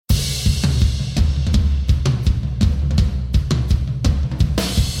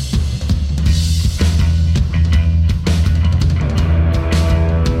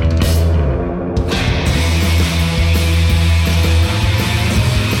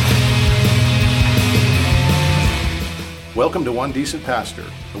Welcome to One Decent Pastor,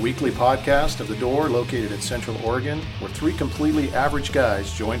 a weekly podcast of The Door located in Central Oregon, where three completely average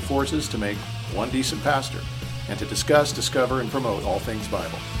guys join forces to make one decent pastor and to discuss, discover, and promote all things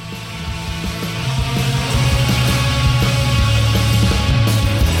Bible.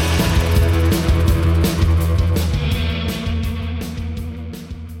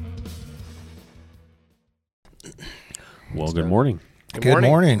 Well, good morning. Good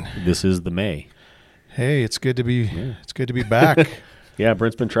morning. This is the May. Hey, it's good to be back. Yeah,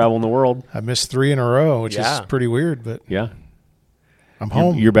 Brent's been traveling the world. I missed 3 in a row, which is pretty weird, but yeah, I'm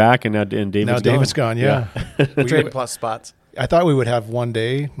home. You're back, and David's gone. Yeah, Trade plus spots. I thought we would have one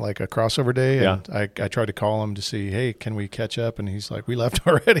day, like a crossover day, and Yeah. I tried to call him to see, hey, can we catch up? And he's like, we left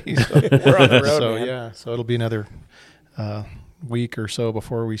already. So, We're on the road, so man. yeah, so it'll be another week or so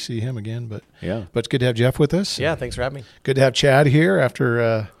before we see him again. But Yeah. it's good to have Jeff with us. Yeah, thanks for having me. Good to have Chad here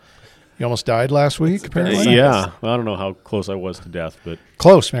after he almost died last week. Apparently, Yeah. Well, I don't know how close I was to death, but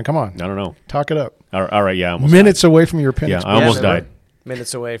close, man. Come on, I don't know. talk it up. All right, yeah, I almost Minutes away from your died. appendix. Yeah, I almost remember? died.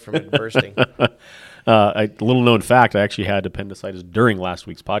 Minutes away from it bursting. A little known fact: I actually had appendicitis during last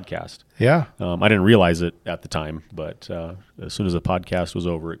week's podcast. Yeah. I didn't realize it at the time, but as soon as the podcast was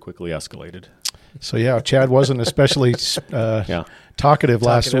over, it quickly escalated. So yeah, Chad wasn't especially talkative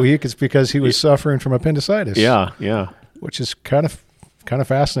last week. It's because he was suffering from appendicitis. Yeah. which is kind of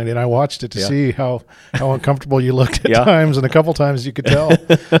fascinating. I watched it to Yeah. see how uncomfortable you looked at Yeah. times, and a couple times you could tell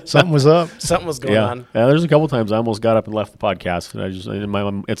something was up. Something was going on. Yeah, there's a couple times I almost got up and left the podcast, and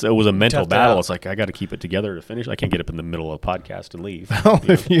it was a mental Toughed it battle. out. It's like I got to keep it together to finish. I can't get up in the middle of a podcast and leave. Well,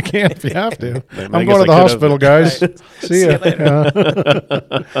 if you can, if you have to. I I'm guess going to I the could have. hospital, guys. Right. See ya. you later.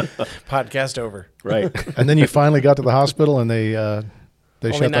 Podcast over. Right. And then you finally got to the hospital, and they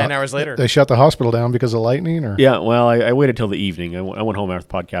Only shut 9 hours later. They shut the hospital down because of lightning, or Yeah, well, I waited till the evening. I went home after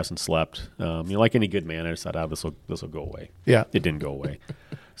the podcast and slept. Like any good man, I just thought, this will go away. Yeah. It didn't go away.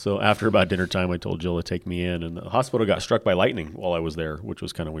 So after about dinner time, I told Jill to take me in, and the hospital got struck by lightning while I was there, which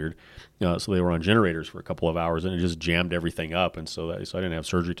was kind of weird. So they were on generators for a couple of hours, and it just jammed everything up, and so I didn't have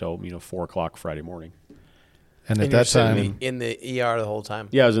surgery till 4:00 Friday morning. and at And you're that sitting time, in the ER the whole time.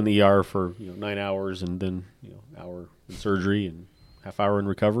 Yeah, I was in the ER for 9 hours, and then hour in surgery and half hour in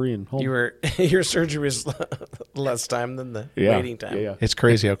recovery and home. Your surgery was less time than the waiting time. Yeah. it's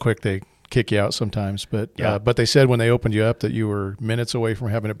crazy how quick they kick you out sometimes. But Yeah. but they said when they opened you up that you were minutes away from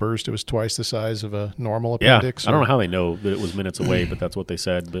having it burst. It was twice the size of a normal Yeah, appendix. I don't know how they know that it was minutes away, but that's what they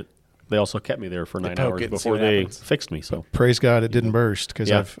said. But they also kept me there for 9 poke hours it and see before what they happens. fixed me. So Praise God it didn't burst, because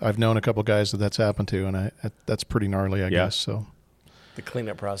Yeah. I've known a couple guys that's happened to, and that's pretty gnarly, I Yeah. guess. So The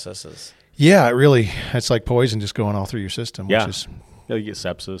cleanup processes. yeah, it's like poison just going all through your system. Yeah. Which is, you get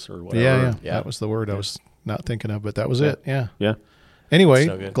sepsis or whatever. yeah, Yeah. that was the word I was not thinking of, but that was Yeah. it. Yeah. Yeah. Anyway,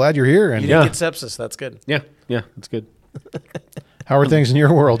 So good. glad you're here. And You Yeah. didn't get sepsis. That's good. Yeah, that's good. how are things in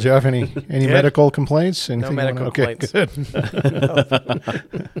your world, Jeff? Any medical complaints? Anything you medical wanna- complaints. Good.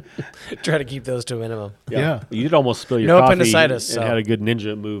 Try to keep those to a minimum. Yeah. You did almost spill your No coffee appendicitis, and so- had a good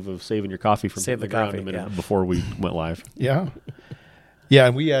ninja move of saving your coffee from Save hitting the ground coffee, a minute yeah. before we went live. Yeah. Yeah,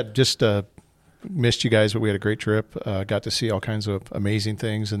 and we had just missed you guys, but we had a great trip. Got to see all kinds of amazing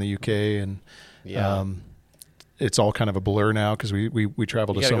things in the UK, and Yeah. it's all kind of a blur now because we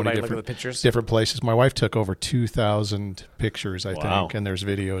traveled You to gotta so go many back and look at the different pictures. places. My wife took over 2,000 pictures, I Wow. think, and there's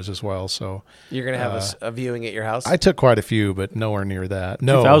videos as well. So You're going to have a viewing at your house? I took quite a few, but nowhere near that.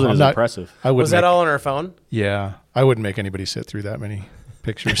 No, 2,000 I'm is not, impressive. I wouldn't Was that make- all on her phone? Yeah, I wouldn't make anybody sit through that many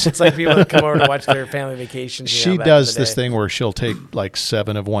pictures. It's like people that come over to watch their family vacations. She back in does the this day. thing where she'll take like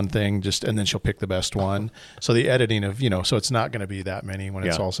 7 of one thing, and then she'll pick the best one. So the editing of, so it's not going to be that many when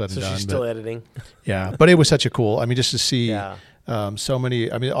it's Yeah. all said and So done. she's still but, editing. yeah, but it was such a cool. I mean, just to see Yeah. so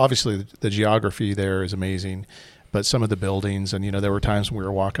many. I mean, obviously the geography there is amazing, but some of the buildings, and there were times when we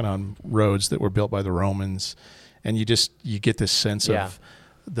were walking on roads that were built by the Romans, and you get this sense Yeah. of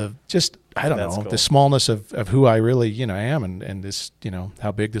I don't That's know, cool. the smallness of who I really am, and this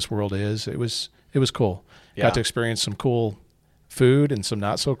how big this world is. It was cool. Yeah. Got to experience some cool food and some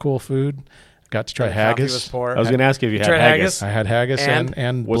not so cool food. Got to try The coffee was haggis. poor. I was going to ask you if you had tried haggis. haggis? I had haggis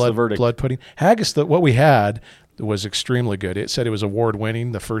and What's the verdict? blood pudding. Haggis, what we had was extremely good. It said it was award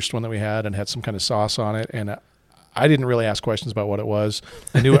winning, the first one that we had, and had some kind of sauce on it. And I didn't really ask questions about what it was.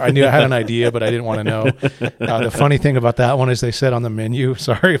 I knew I had an idea, but I didn't want to know. The funny thing about that one is they said on the menu,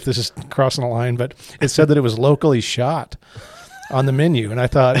 sorry if this is crossing a line, but it said that it was locally shot on the menu. And I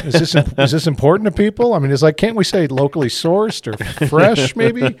thought, is this important to people? I mean, it's like, can't we say locally sourced or fresh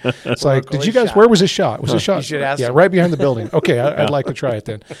maybe? It's like, did you guys, shot. where was it shot? Was it shot? You should ask Yeah, them. right behind the building. Okay, I'd like to try it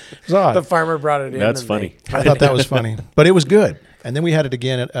then. It was odd. The farmer brought it in. That's and funny. they- I thought that was funny, but it was good. And then we had it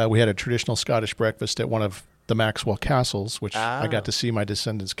again. We had a traditional Scottish breakfast at one of the Maxwell castles, which I got to see my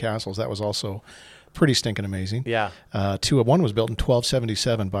descendants' castles. That was also pretty stinking amazing. Yeah. One was built in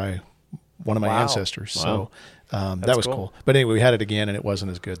 1277 by one of my ancestors. Wow. So that was cool. But anyway, we had it again, and it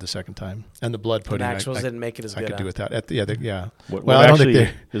wasn't as good the second time. And the blood pudding, The Maxwells didn't make it as good. I could do without. Yeah. I don't think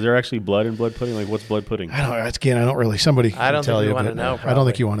is there actually blood in blood pudding? Like, what's blood pudding? I don't know. Again, I don't really. Somebody I don't can tell think you. you want to know. I don't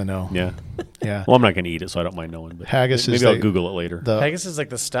think you want to know. Yeah. Yeah. Well, I'm not going to eat it, so I don't mind knowing. But Haggis maybe is I'll Google it later. Haggis is like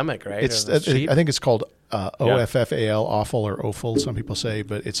the stomach, right? It's. Or the sheep? I think it's called OFFAL, offal or offal. Some people say,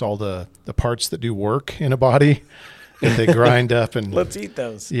 but it's all the parts that do work in a body. And they grind up and let's eat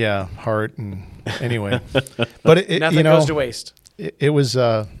those. Yeah, heart and anyway, but it nothing goes to waste. It was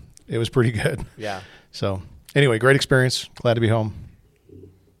pretty good. Yeah. So anyway, great experience. Glad to be home.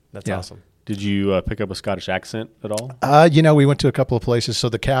 That's awesome. Did you pick up a Scottish accent at all? We went to a couple of places. So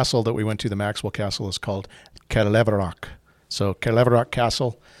the castle that we went to, the Maxwell Castle, is called Kelleverock. So Kelleverock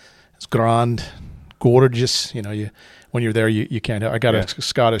Castle, it's grand, gorgeous. When you're there, you can't. I got a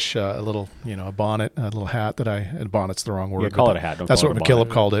Scottish, a little, a bonnet, a little hat that bonnet's the wrong word. Yeah, call it a hat. That's what McKillop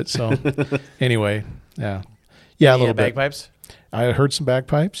called it. So anyway, yeah, a little bit. Bagpipes? I heard some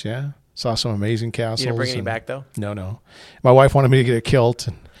bagpipes. Yeah, saw some amazing castles. You didn't bring any back though? No. My wife wanted me to get a kilt,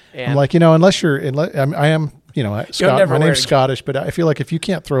 and I'm like, unless I am. My name's Scottish, but I feel like if you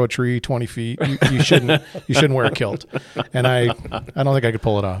can't throw a tree 20 feet, you shouldn't wear a kilt. And I don't think I could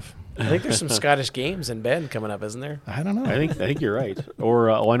pull it off. I think there's some Scottish games in Bend coming up, isn't there? I don't know. I think you're right.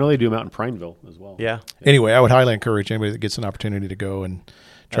 Or I know they do them out in Prineville as well. Yeah. Anyway, I would highly encourage anybody that gets an opportunity to go and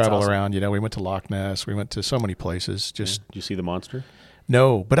travel awesome. around. We went to Loch Ness. We went to so many places. Did you see the monster?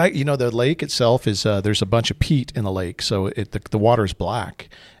 No, but the lake itself is there's a bunch of peat in the lake, so the water is black,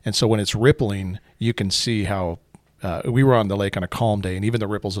 and so when it's rippling, you can see how we were on the lake on a calm day, and even the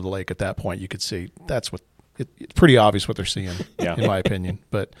ripples of the lake at that point, you could see that's what. It's pretty obvious what they're seeing, in my opinion.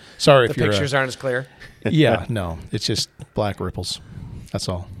 But sorry if the pictures aren't as clear. Yeah, no, it's just black ripples. That's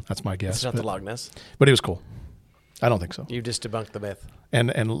all. That's my guess. It's not the Loch Ness. But it was cool. I don't think so. You just debunked the myth.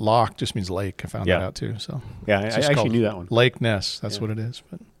 And loch just means lake. I found that out too. So yeah, I actually knew that one. Lake Ness. That's what it is.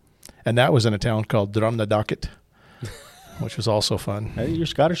 And that was in a town called Drumnadakit, which was also fun. Your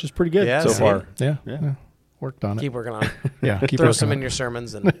Scottish is pretty good so far. Yeah. Worked on it. Keep working on it. Yeah, keep throw working some on in your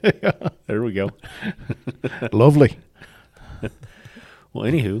sermons and There we go. Lovely. Well,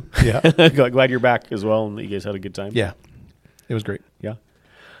 anywho, glad you're back as well, and that you guys had a good time. Yeah, it was greet. Yeah.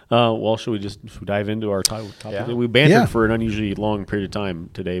 Well, should we dive into our topic? Yeah. We bantered for an unusually long period of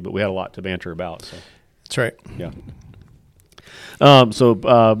time today, but we had a lot to banter about. So that's right. Yeah.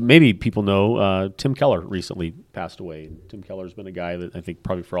 Maybe people know Tim Keller recently passed away. Tim Keller's been a guy that I think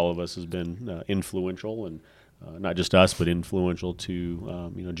probably for all of us has been influential, and not just us, but influential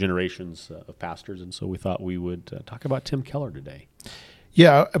to generations of pastors. And so we thought we would talk about Tim Keller today.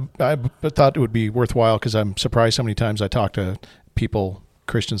 Yeah, I thought it would be worthwhile because I'm surprised how many times I talk to people,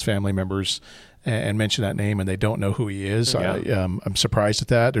 Christians, family members, and mention that name and they don't know who he is. Yeah. I'm surprised at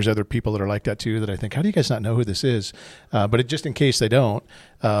that. There's other people that are like that too that I think, how do you guys not know who this is? But just in case they don't,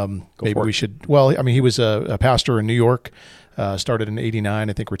 maybe we should. Well, I mean, he was a pastor in New York. Started in 89,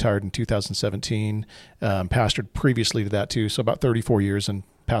 I think retired in 2017. Pastored previously to that too, so about 34 years in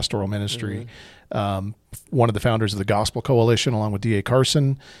pastoral ministry. One of the founders of the Gospel Coalition along with D.A.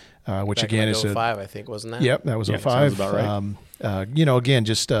 Carson, which back again in is 05, I think, wasn't that? Yep, that was 05. Sounds about right. Again,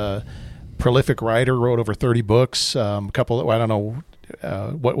 just a prolific writer, wrote over 30 books. A couple, I don't know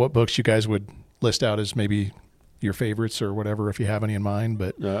what books you guys would list out as maybe your favorites or whatever, if you have any in mind.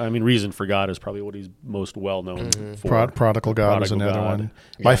 But Reason for God is probably what he's most well known for. Prodigal God is another one.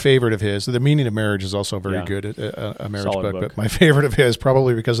 Yeah. My favorite of his, The Meaning of Marriage, is also very good, a marriage book. But my favorite of his,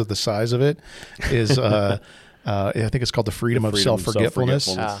 probably because of the size of it, is I think it's called The Freedom of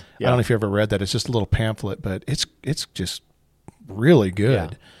Self-Forgetfulness. I don't know if you ever read that. It's just a little pamphlet, but it's just really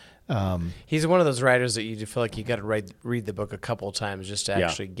good. Yeah. He's one of those writers that you feel like you got to read the book a couple of times just to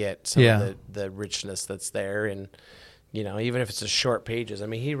actually get some of the richness that's there. And, even if it's just short pages. I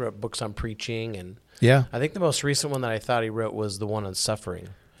mean, he wrote books on preaching. And I think the most recent one that I thought he wrote was the one on suffering.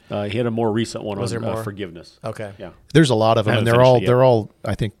 He had a more recent one on forgiveness. Okay. Yeah. There's a lot of them, and they're all,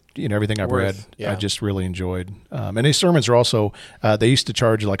 I think, everything I've read, I just really enjoyed. And his sermons are also, they used to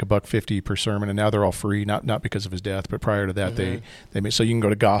charge like $1.50 per sermon, and now they're all free, not because of his death, but prior to that, they made, so you can go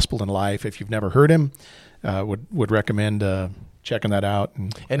to Gospel in Life. If you've never heard him, would recommend checking that out.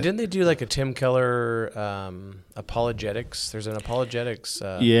 And didn't they do like a Tim Keller apologetics? There's an apologetics.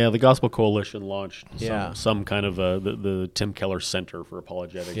 The Gospel Coalition launched some kind of the Tim Keller Center for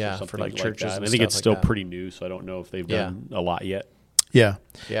Apologetics or something for like churches. That. And I think it's still like pretty new, so I don't know if they've done a lot yet. Yeah.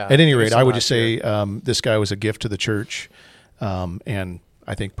 At any rate, I would just say this guy was a gift to the church, and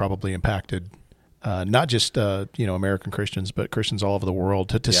I think probably impacted not just American Christians, but Christians all over the world,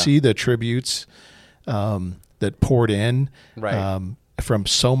 to see the tributes that poured in from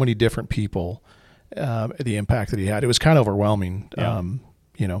so many different people, the impact that he had. It was kind of overwhelming,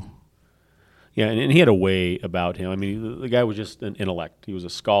 Yeah, and he had a way about him. I mean, the guy was just an intellect. He was a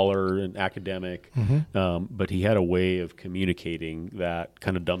scholar, an academic, but he had a way of communicating that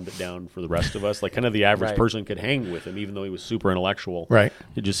kind of dumbed it down for the rest of us. Like kind of the average person could hang with him, even though he was super intellectual. Right.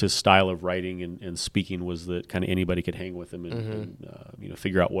 Just his style of writing and speaking was that kind of anybody could hang with him and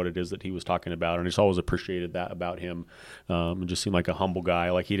figure out what it is that he was talking about. And I just always appreciated that about him. It just seemed like a humble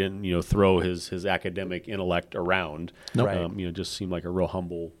guy. Like he didn't, throw his academic intellect around. Nope. Just seemed like a real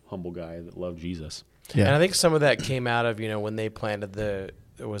humble guy that loved Jesus. Yeah. And I think some of that came out of, when they planted the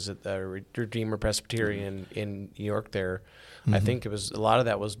Redeemer Presbyterian in New York there. I think a lot of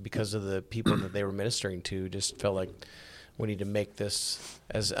that was because of the people that they were ministering to just felt like we need to make this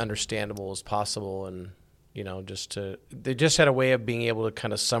as understandable as possible. And, they just had a way of being able to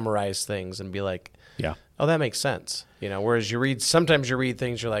kind of summarize things and be like, oh, that makes sense. Whereas sometimes you read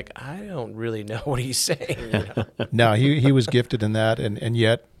things, you're like, I don't really know what he's saying. No, he was gifted in that and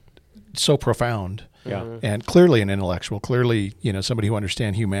yet so profound. Yeah. And clearly an intellectual, clearly, somebody who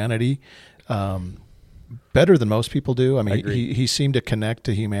understands humanity better than most people do. I mean, he seemed to connect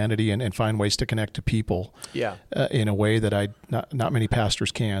to humanity and find ways to connect to people in a way that not many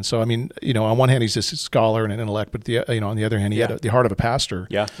pastors can. So, I mean, on one hand, he's just a scholar and an intellect, but on the other hand, he had the heart of a pastor.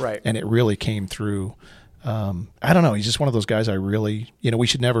 Yeah. Right. And it really came through. I don't know. He's just one of those guys I really, we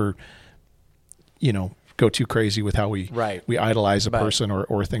should never, go too crazy with how we idolize a person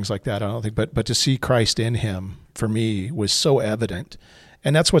or things like that. I don't think, but to see Christ in him for me was so evident.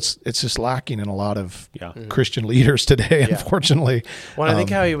 And that's it's just lacking in a lot of Christian leaders today, unfortunately. Well, I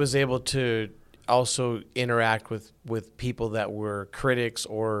think how he was able to also interact with people that were critics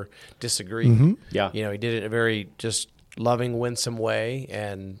or disagree. Mm-hmm. Yeah. He did it in a very just loving, winsome way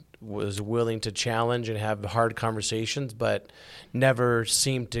and was willing to challenge and have hard conversations, but never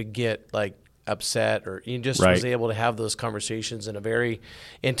seemed to get upset, or he just was able to have those conversations in a very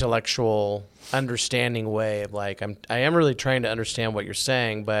intellectual, understanding way of I am really trying to understand what you're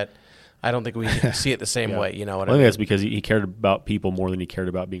saying, but I don't think we see it the same way. You know what I mean? I think that's because he cared about people more than he cared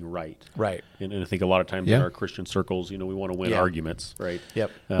about being right. Right. And I think a lot of times in our Christian circles, we want to win arguments, right?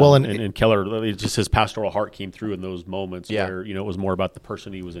 Yep. And Keller, just his pastoral heart came through in those moments where, it was more about the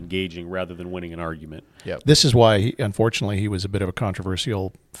person he was engaging rather than winning an argument. Yep. This is why, unfortunately, he was a bit of a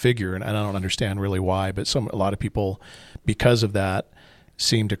controversial figure, and I don't understand really why, but a lot of people, because of that,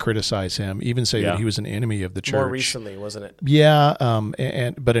 seem to criticize him, even say that he was an enemy of the church. More recently, wasn't it? Yeah,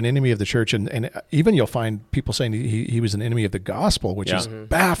 but an enemy of the church, and even you'll find people saying he was an enemy of the gospel, which is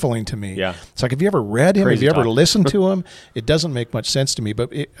baffling to me. Yeah. It's like, have you ever read him? Crazy have you ever talk. listened to him? It doesn't make much sense to me,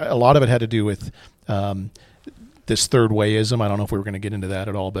 but a lot of it had to do with this third wayism. I don't know if we were going to get into that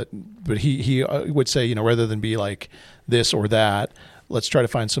at all, but he would say, rather than be like this or that, let's try to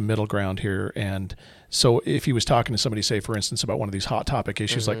find some middle ground here. And so if he was talking to somebody, say, for instance, about one of these hot topic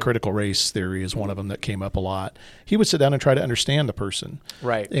issues, like critical race theory is one of them that came up a lot, he would sit down and try to understand the person.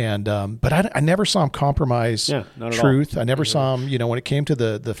 Right. And but I never saw him compromise truth. I never saw him, when it came to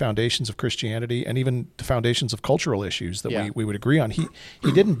the foundations of Christianity and even the foundations of cultural issues that we would agree on, he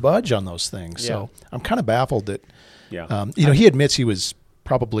didn't budge on those things. So I'm kind of baffled that, he admits he was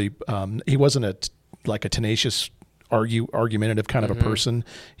probably, he wasn't a tenacious argumentative kind of a person.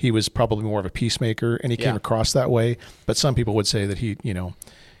 He was probably more of a peacemaker, and he came across that way. But some people would say that he,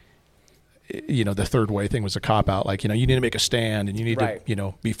 the third way thing was a cop out. Like, you need to make a stand, and you need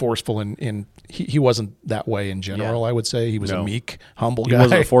to, be forceful. And he wasn't that way in general. I would say he was a meek, humble guy. He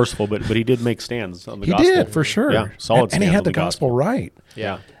wasn't forceful, but he did make stands on the gospel. He did, for sure. Yeah, solid. And he had the gospel right.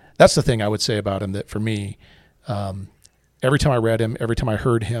 Yeah, that's the thing I would say about him. That for me, every time I read him, every time I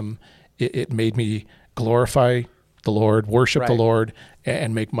heard him, it made me glorify the Lord, worship the Lord,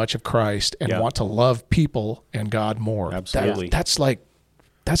 and make much of Christ, and want to love people and God more. Absolutely. That's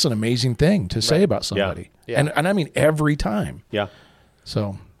an amazing thing to say about somebody. Yeah. And I mean every time. Yeah.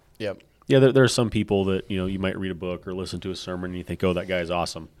 So. Yep. Yeah, there are some people that, you might read a book or listen to a sermon and you think, oh, that guy's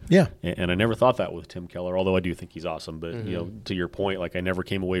awesome. Yeah. And I never thought that with Tim Keller, although I do think he's awesome. But, to your point, I never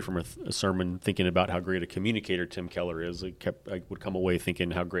came away from a sermon thinking about how great a communicator Tim Keller is. I would come away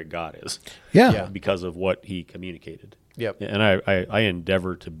thinking how great God is. Yeah. Because of what he communicated. Yep. And I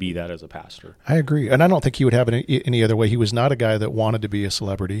endeavor to be that as a pastor. I agree. And I don't think he would have it any other way. He was not a guy that wanted to be a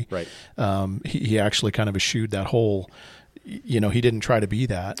celebrity. Right. He actually kind of eschewed that whole, he didn't try to be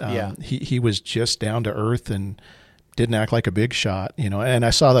that. He was just down to earth and didn't act like a big shot, and I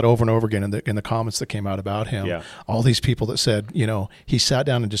saw that over and over again in the comments that came out about him. Yeah. All these people that said, he sat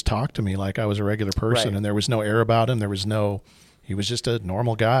down and just talked to me like I was a regular person, Right. and there was no air about him. He was just a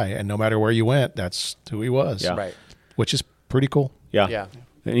normal guy, and no matter where you went, that's who he was. Yeah. Right. Which is pretty cool. Yeah. Yeah.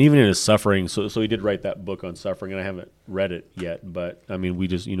 And even in his suffering, so he did write that book on suffering, and I haven't read it yet, but I mean, we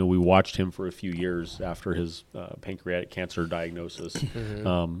just, we watched him for a few years after his pancreatic cancer diagnosis,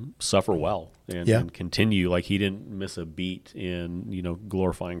 suffer well and continue. Like, he didn't miss a beat in,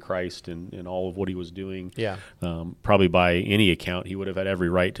 glorifying Christ and all of what he was doing. Yeah. Probably by any account, he would have had every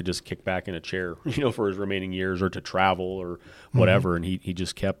right to just kick back in a chair, for his remaining years, or to travel or whatever. And he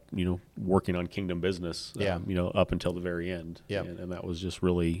just kept, working on kingdom business, up until the very end. Yeah. And that was just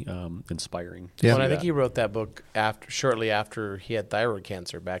really inspiring. Yeah. Well, and I think he wrote that book shortly after he had thyroid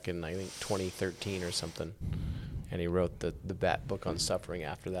cancer back in, I think, 2013 or something. And he wrote the book on suffering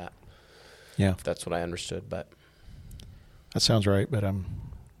after that. Yeah. That's what I understood, but That sounds right, but I'm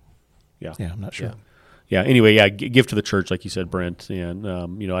not sure. Yeah. Anyway, give to the church, like you said, Brent. And,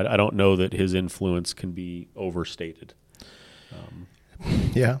 I don't know that his influence can be overstated.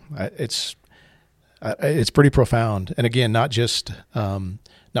 It's pretty profound. And again, not just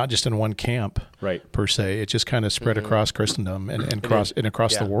in one camp, Right. per se. It just kind of spread across Christendom and across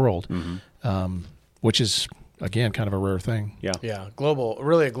the world, which is, again, kind of a rare thing. Yeah. yeah,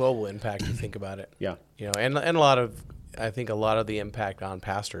 really a global impact. You think about it. Yeah. And a lot of the impact on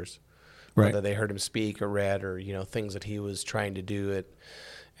pastors, Right. whether they heard him speak or read, or things that he was trying to do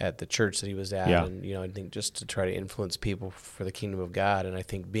at the church that he was at. Yeah. And I think just to try to influence people for the kingdom of God. And I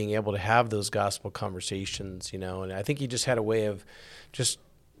think being able to have those gospel conversations, and I think he just had a way of just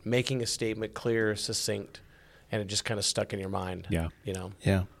making a statement clear, succinct, and it just kind of stuck in your mind. Yeah.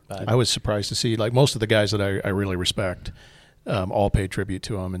 Yeah. But I was surprised to see, like, most of the guys that I really respect all pay tribute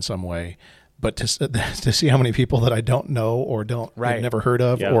to him in some way. But to see how many people that I don't know or have never heard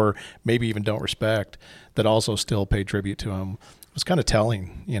of, Yeah. or maybe even don't respect, that also still pay tribute to him, was kind of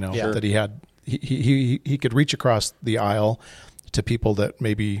telling, that he had, he could reach across the aisle to people that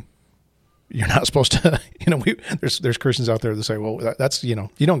maybe you're not supposed to, there's Christians out there that say, well, that's, you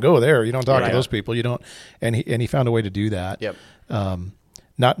don't go there. You don't talk to those people. You don't. And he found a way to do that. Yep.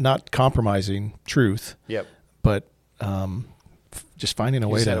 Not compromising truth. Yep. But just finding a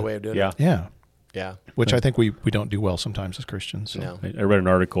He way just to. had a way of doing Yeah. it. Yeah. Yeah. Which I think we don't do well sometimes as Christians. So. No. I read an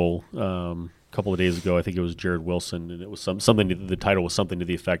article a couple of days ago. I think it was Jared Wilson, and it was something. The title was something to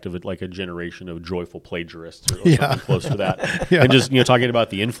the effect of it, like a generation of joyful plagiarists, or something close to that. Yeah. And just talking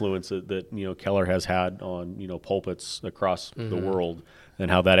about the influence that Keller has had on pulpits across the world, and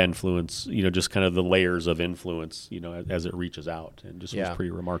how that influence, just kind of the layers of influence, as it reaches out, and just was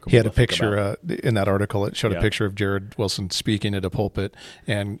pretty remarkable. He had a to think picture about. in that article. It showed a picture of Jared Wilson speaking at a pulpit,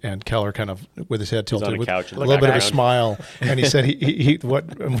 and Keller kind of with his head tilted, on a with couch a in little the bit of a background. smile. And he said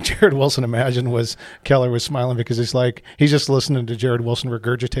what Jared Wilson imagined was Keller was smiling because he's just listening to Jared Wilson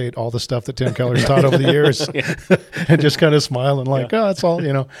regurgitate all the stuff that Tim Keller's taught over the years, and just kind of smiling like, oh, that's all,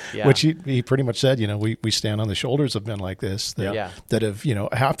 Yeah. Which he pretty much said, we stand on the shoulders of men like this that have,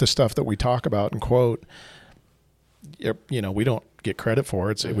 half the stuff that we talk about and quote, we don't get credit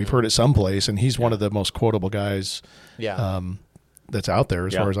for it. We've heard it someplace, and he's one of the most quotable guys that's out there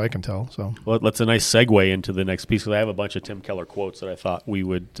as far as I can tell. So, well, that's a nice segue into the next piece. 'Cause I have a bunch of Tim Keller quotes that I thought we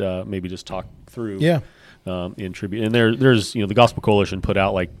would maybe just talk through. In tribute. And there's the Gospel Coalition put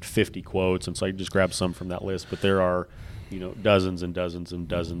out like 50 quotes, and so I just grabbed some from that list. But there are dozens and dozens and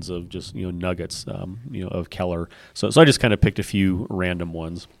dozens of just nuggets of Keller. So I just kind of picked a few random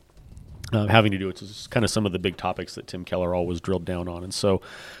ones. Having to do with just kind of some of the big topics that Tim Keller always drilled down on. And so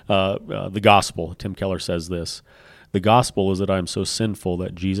the gospel, Tim Keller says this: "The gospel is that I am so sinful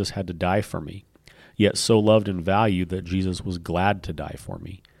that Jesus had to die for me, yet so loved and valued that Jesus was glad to die for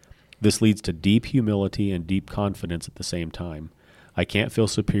me. This leads to deep humility and deep confidence at the same time. I can't feel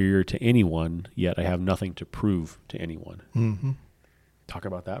superior to anyone, yet I have nothing to prove to anyone." mm-hmm. Talk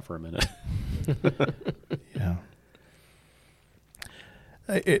about that for a minute. Yeah.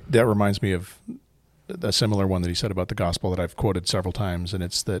 That reminds me of a similar one that he said about the gospel that I've quoted several times, and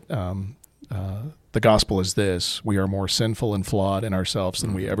it's that the gospel is this: we are more sinful and flawed in ourselves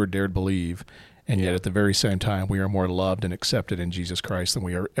than we ever dared believe, and yet at the very same time we are more loved and accepted in Jesus Christ than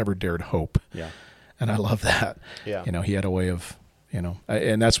we ever dared hope. Yeah. And I love that. Yeah. He had a way of,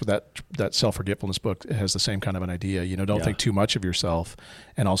 and that's what that self-forgetfulness book has the same kind of an idea. Don't think too much of yourself,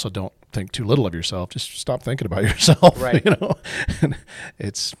 and also don't think too little of yourself. Just stop thinking about yourself. Right. And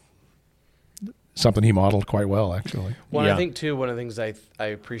it's something he modeled quite well, actually. Well, I think too, one of the things I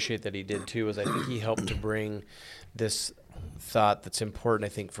appreciate that he did too is I think he helped to bring this thought that's important,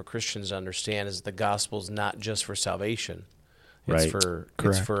 I think, for Christians to understand is the gospel's not just for salvation. Right.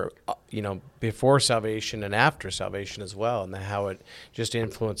 It's for before salvation and after salvation as well, and how it just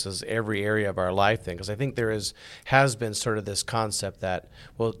influences every area of our life. Because I think there has been sort of this concept that,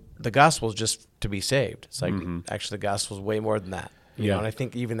 well, the gospel is just to be saved. It's like actually the gospel is way more than that. You know, and I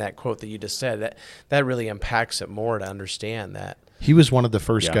think even that quote that you just said, that really impacts it more to understand that. He was one of the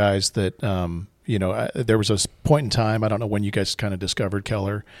first guys that there was a point in time. I don't know when you guys kind of discovered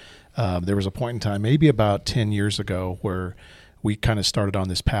Keller. There was a point in time, maybe about 10 years ago, where we kind of started on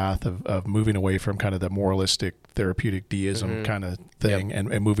this path of moving away from kind of the moralistic therapeutic deism kind of thing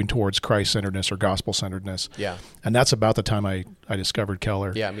and moving towards Christ-centeredness or gospel-centeredness. Yeah. And that's about the time I discovered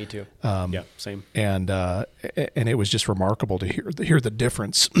Keller. Yeah, me too. Same. And it was just remarkable to hear the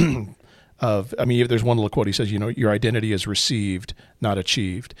difference of, I mean, there's one little quote. He says, your identity is received, not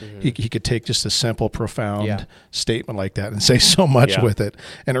achieved. He could take just a simple, profound statement like that and say so much with it.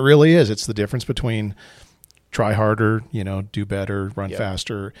 And it really is. It's the difference between try harder, do better, run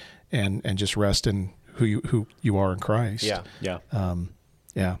faster, and just rest in who you are in Christ. Yeah.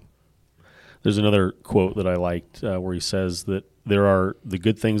 There's another quote that I liked where he says that there are the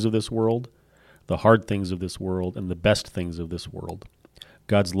good things of this world, the hard things of this world, and the best things of this world.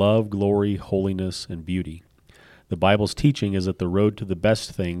 God's love, glory, holiness, and beauty. The Bible's teaching is that the road to the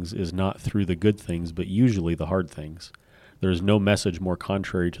best things is not through the good things, but usually the hard things. There is no message more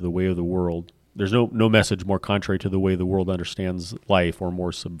contrary to the way of the world. There's no message more contrary to the way the world understands life or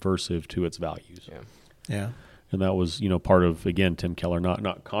more subversive to its values. Yeah. And that was, part of, again, Tim Keller,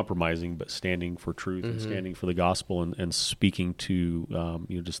 not compromising, but standing for truth and standing for the gospel and speaking to,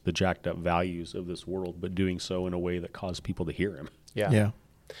 just the jacked up values of this world, but doing so in a way that caused people to hear him. Yeah.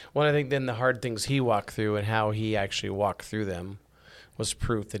 Well, I think then the hard things he walked through and how he actually walked through them was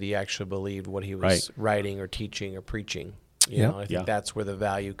proof that he actually believed what he was writing or teaching or preaching. I think that's where the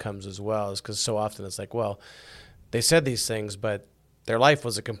value comes as well, is because so often it's like, well, they said these things, but their life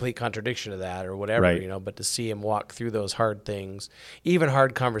was a complete contradiction of that or whatever, but to see him walk through those hard things, even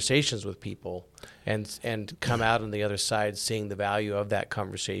hard conversations with people and come out on the other side seeing the value of that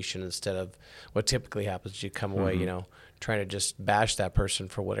conversation instead of what typically happens. You come away, trying to just bash that person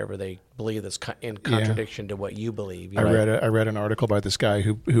for whatever they believe that's in contradiction to what you believe. I read an article by this guy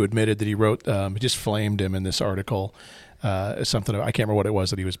who admitted that he wrote, he just flamed him in this article, something, I can't remember what it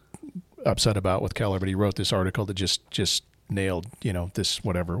was that he was upset about with Keller, but he wrote this article that just nailed, this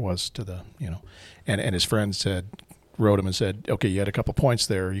whatever it was to the, and his friend wrote him and said, okay, you had a couple points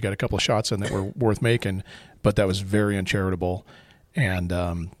there, you got a couple of shots in that were worth making, but that was very uncharitable, and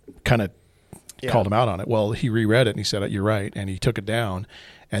kind of called him out on it. Well, he reread it and he said, you're right, and he took it down,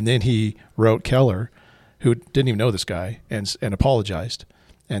 and then he wrote Keller, who didn't even know this guy, and apologized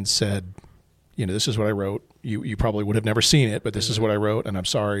and said, this is what I wrote. You probably would have never seen it, but this is what I wrote, and I'm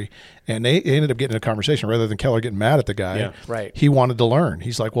sorry. And they ended up getting a conversation rather than Keller getting mad at the guy. Yeah, right. He wanted to learn.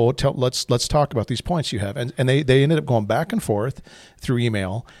 He's like, well, let's talk about these points you have. And they ended up going back and forth through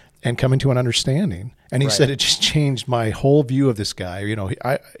email and coming to an understanding. And he said it just changed my whole view of this guy.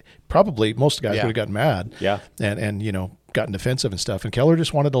 I probably most guys would have gotten mad. Yeah. And gotten defensive and stuff. And Keller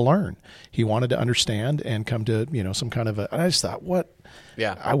just wanted to learn. He wanted to understand and come to, some kind of and I just thought, what?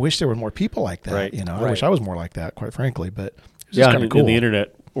 Yeah. I wish there were more people like that. Right. I wish I was more like that, quite frankly. But it's just kind of cool. In the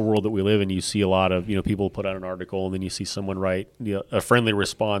internet world that we live in, you see a lot of, people put out an article and then you see someone write a friendly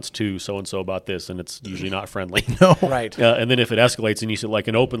response to so-and-so about this, and it's usually not friendly. No. Right. And then if it escalates and you see like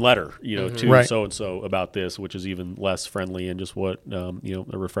an open letter, to so-and-so about this, which is even less friendly, and just what, a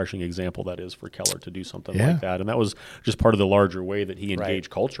refreshing example that is for Keller to do something like that. And that was just part of the larger way that he engaged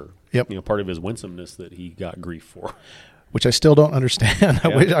culture. Yep. Part of his winsomeness that he got grief for. Which I still don't understand.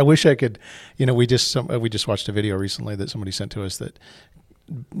 I wish I could. We just watched a video recently that somebody sent to us that,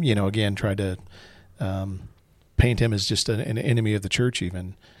 again tried to paint him as just an enemy of the church,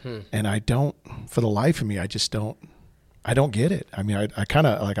 even. And I don't, for the life of me, I don't get it. I mean, I kind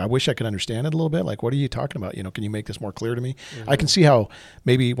of I wish I could understand it a little bit. Like, what are you talking about? Can you make this more clear to me? I can see how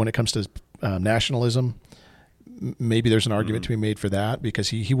maybe when it comes to nationalism, maybe there's an argument to be made for that, because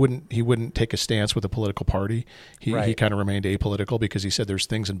he wouldn't take a stance with a political party. He kind of remained apolitical because he said there's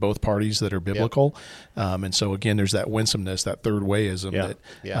things in both parties that are biblical. And so again, there's that winsomeness, that third wayism.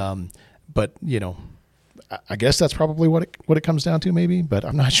 But I guess that's probably what it comes down to, maybe, but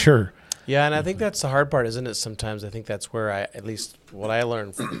I'm not sure. Yeah, and I think that's the hard part, isn't it? Sometimes I think that's where at least what I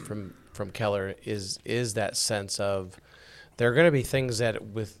learned from Keller is that sense of there are going to be things that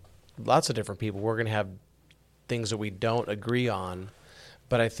with lots of different people we're going to have things that we don't agree on,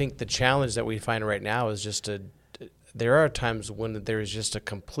 but I think the challenge that we find right now is just to there are times when there is just a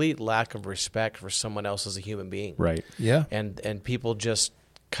complete lack of respect for someone else as a human being. Right. Yeah. And people just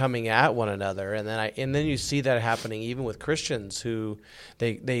coming at one another, and then you see that happening even with Christians who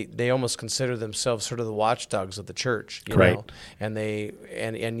they almost consider themselves sort of the watchdogs of the church, you Right. know,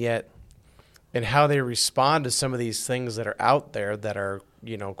 and yet and how they respond to some of these things that are out there that are,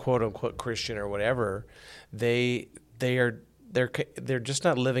 you know, quote unquote Christian or whatever, they're just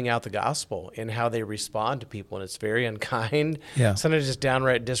not living out the gospel in how they respond to people, and it's very unkind. Yeah. Sometimes just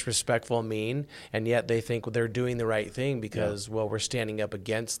downright disrespectful and mean, and yet they think they're doing the right thing because well, we're standing up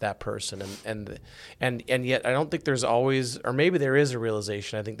against that person, and yet I don't think there's always, or maybe there is a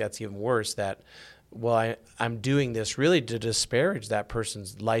realization. I think that's even worse, that well, I'm doing this really to disparage that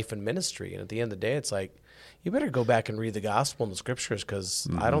person's life and ministry, and at the end of the day, it's like, you better go back and read the gospel in the scriptures, because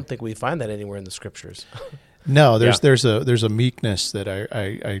I don't think we find that anywhere in the scriptures. No, there's a meekness that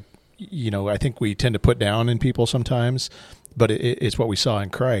I think we tend to put down in people sometimes, but it's what we saw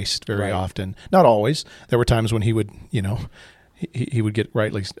in Christ very often. Not always. There were times when he would, you know, he would get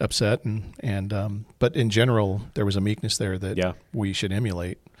rightly upset, and but in general, there was a meekness there that we should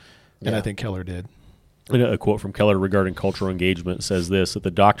emulate, and I think Keller did. And a quote from Keller regarding cultural engagement says this, that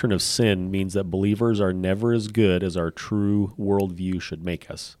the doctrine of sin means that believers are never as good as our true worldview should make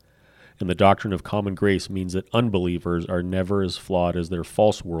us. And the doctrine of common grace means that unbelievers are never as flawed as their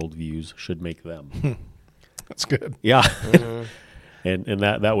false worldviews should make them. That's good. Yeah. And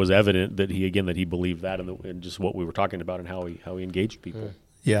that was evident that he believed that, and just what we were talking about and how he engaged people.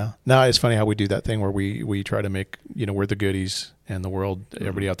 Yeah. No, it's funny how we do that thing where we try to make, you know, we're the goodies, and the world,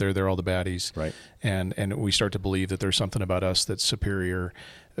 everybody out there, they're all the baddies. Right. And we start to believe that there's something about us that's superior,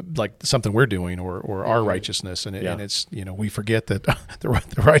 like something we're doing, or our righteousness. And it's, you know, we forget that the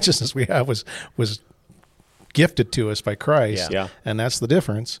righteousness we have was gifted to us by Christ. Yeah. And that's the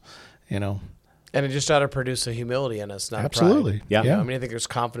difference, you know. And it just ought to produce a humility in us, not Absolutely. pride. Yeah. You know, I mean, I think there's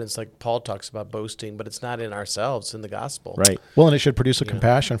confidence, like Paul talks about boasting, but it's not in ourselves, it's in the gospel. Right. Well, and it should produce a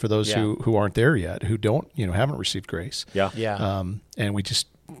compassion for those who aren't there yet, who don't, you know, haven't received grace. Yeah. Yeah. And we just,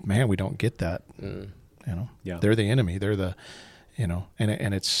 man, we don't get that. You know, they're the enemy. They're the, you know,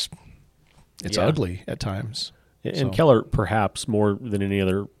 and it's ugly at times. And Keller, perhaps more than any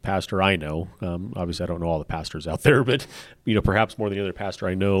other pastor I know, obviously I don't know all the pastors out there, but you know, perhaps more than any other pastor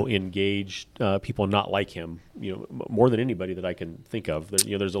I know, engaged people not like him. You know, more than anybody that I can think of.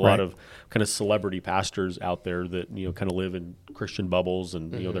 You know, there's a lot of kind of celebrity pastors out there that, you know, kind of live in Christian bubbles,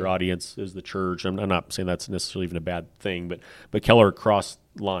 and you know, their audience is the church. I'm not saying that's necessarily even a bad thing, but Keller crossed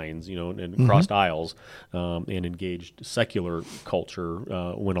lines, you know, and crossed aisles, and engaged secular culture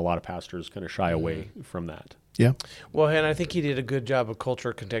when a lot of pastors kind of shy away from that. Yeah. Well, and I think he did a good job of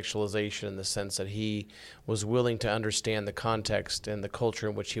culture contextualization in the sense that he was willing to understand the context and the culture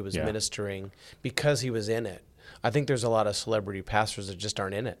in which he was ministering because he was in it. I think there's a lot of celebrity pastors that just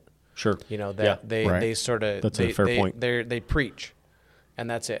aren't in it. Sure. You know, that they sort of, that's a fair point. They preach, and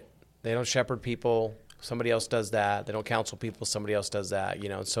that's it. They don't shepherd people. Somebody else does that. They don't counsel people. Somebody else does that. You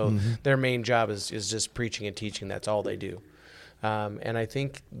know, so their main job is just preaching and teaching. That's all they do. And I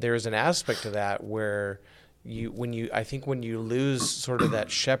think there's an aspect to that where when you lose sort of that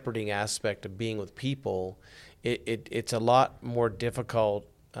shepherding aspect of being with people, it's a lot more difficult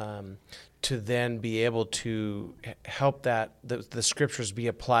to then be able to help that the scriptures be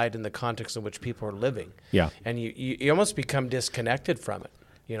applied in the context in which people are living. Yeah. And you almost become disconnected from it.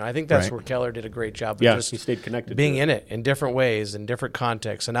 You know, I think that's where Keller did a great job of just he stayed connected being to in it in different ways, in different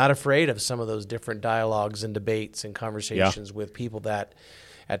contexts, and not afraid of some of those different dialogues and debates and conversations with people that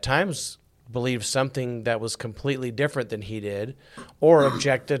at times believed something that was completely different than he did, or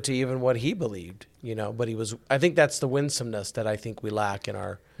objected to even what he believed, you know, but I think that's the winsomeness that I think we lack in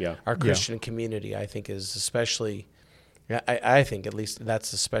our Christian community. I think is especially, I think at least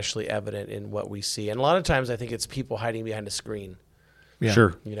that's especially evident in what we see. And a lot of times I think it's people hiding behind a screen. Yeah.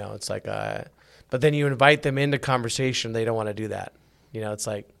 Sure. You know, it's like, but then you invite them into conversation, they don't want to do that. You know, it's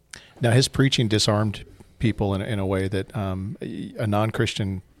like. Now his preaching disarmed people in a way that a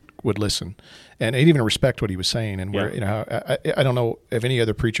non-Christian would listen, and he'd even respect what he was saying. And where, you know, I don't know of any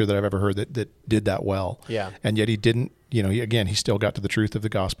other preacher that I've ever heard that did that well. Yeah. And yet he didn't, you know, he still got to the truth of the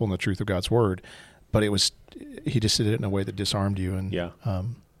gospel and the truth of God's word, but he just did it in a way that disarmed you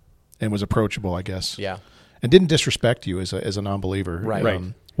and was approachable, I guess. Yeah. And didn't disrespect you as a non-believer. Right.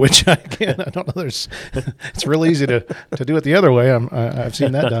 Which again, I don't know. It's real easy to do it the other way. I've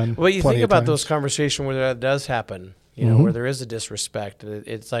seen that done. Well, you think about times. those conversations where that does happen, you know, where there is a disrespect.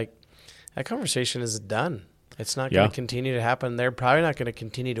 It's like that conversation is done. It's not going to continue to happen. They're probably not going to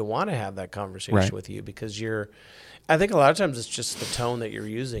continue to want to have that conversation with you because I think a lot of times it's just the tone that you're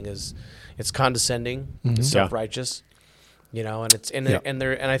using it's condescending, it's self-righteous, and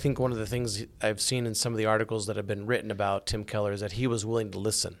I think one of the things I've seen in some of the articles that have been written about Tim Keller is that he was willing to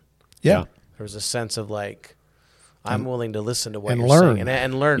listen. Yeah. There was a sense of like, I'm willing to listen to what you're learn. saying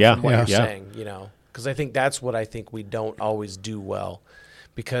and learn from what you're saying, because I think that's what I think we don't always do well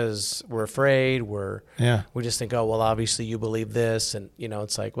because we're afraid, we just think, oh, well, obviously you believe this. And,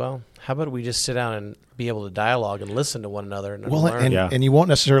 it's like, well, how about we just sit down and be able to dialogue and listen to one another and learn. And you won't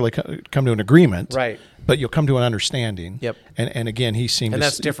necessarily come to an agreement, right? But you'll come to an understanding. Yep. And again,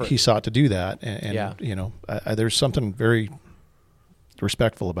 that's different. He sought to do that. And there's something very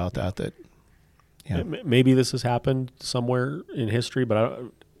respectful about that. Yeah. Maybe this has happened somewhere in history, but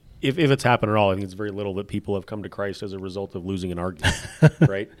if it's happened at all, I think it's very little that people have come to Christ as a result of losing an argument,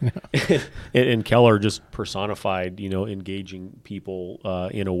 right? And Keller just personified, engaging people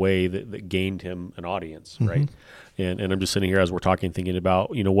in a way that gained him an audience, right? And I'm just sitting here as we're talking, thinking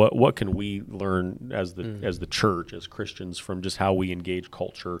about, what can we learn as the church, as Christians, from just how we engage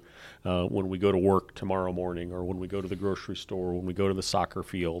culture when we go to work tomorrow morning, or when we go to the grocery store, or when we go to the soccer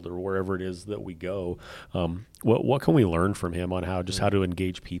field, or wherever it is that we go. What can we learn from him on how to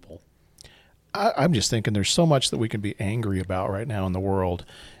engage people? I'm just thinking there's so much that we can be angry about right now in the world,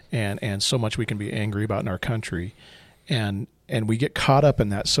 and so much we can be angry about in our country, and we get caught up in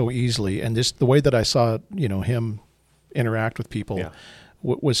that so easily. And just the way that I saw him interact with people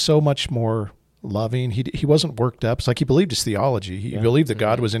was so much more loving. He wasn't worked up. It's like he believed his theology. He believed that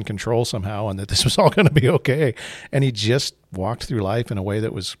God was in control somehow and that this was all going to be okay. And he just walked through life in a way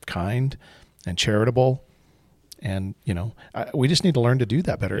that was kind and charitable. And, we just need to learn to do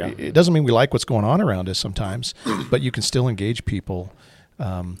that better. Yeah. It doesn't mean we like what's going on around us sometimes, but you can still engage people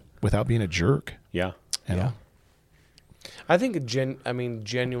without being a jerk. Yeah. I think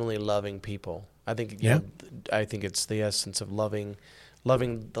genuinely loving people. I think I think it's the essence of loving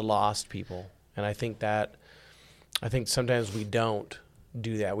the lost people. And I think sometimes we don't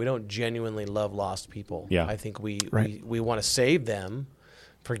do that. We don't genuinely love lost people. Yeah. I think we want to save them,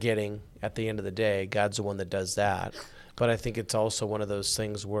 forgetting at the end of the day, God's the one that does that. But I think it's also one of those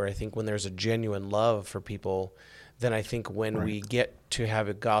things where I think when there's a genuine love for people, then I think when we get to have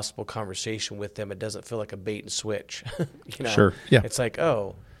a gospel conversation with them, it doesn't feel like a bait and switch. Sure. Yeah. It's like,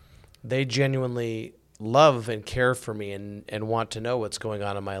 oh, they genuinely love and care for me and want to know what's going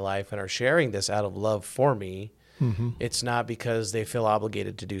on in my life and are sharing this out of love for me. Mm-hmm. It's not because they feel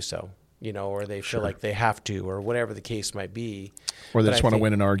obligated to do so, or they feel like they have to, or whatever the case might be. Or they just want to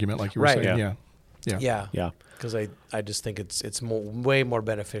win an argument, like you were saying. Yeah. Because I just think it's way more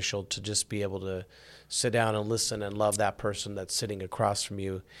beneficial to just be able to sit down and listen and love that person that's sitting across from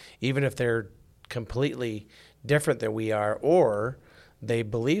you, even if they're completely different than we are, or they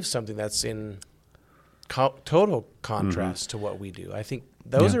believe something that's in total contrast to what we do. I think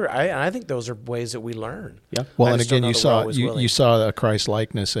those are ways that we learn. Yeah. Well, and again, you saw a Christ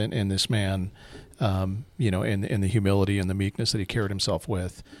likeness in this man, in the humility and the meekness that he carried himself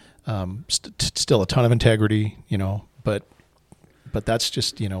with. Still a ton of integrity, but that's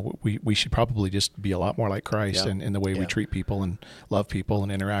just, we should probably just be a lot more like Christ in the way we treat people and love people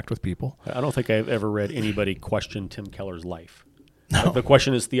and interact with people. I don't think I've ever read anybody question Tim Keller's life. No. The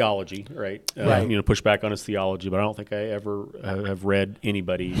question is theology, right? Push back on his theology, but I don't think I ever have read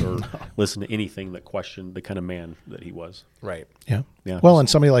anybody or listened to anything that questioned the kind of man that he was. Right. Yeah. Well, and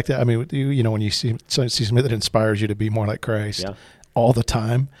somebody like that, when you see somebody that inspires you to be more like Christ all the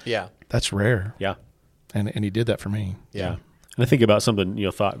time, that's rare. Yeah. And he did that for me. Yeah. And I think about something,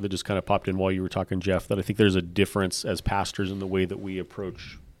 thought that just kind of popped in while you were talking, Jeff, that I think there's a difference as pastors in the way that we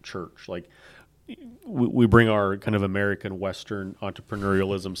approach church. Like, we bring our kind of American Western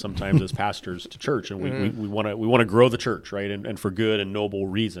entrepreneurialism sometimes as pastors to church, and we want to grow the church, right, and for good and noble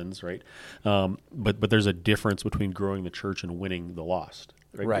reasons, right. But there's a difference between growing the church and winning the lost,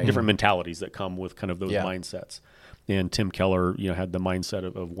 right? Different mentalities that come with kind of those mindsets. And Tim Keller, had the mindset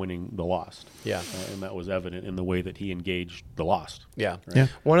of winning the lost, and that was evident in the way that he engaged the lost. Yeah, right? Yeah.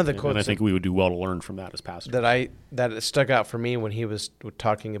 One of the quotes, and I think we would do well to learn from that as pastors. That stuck out for me when he was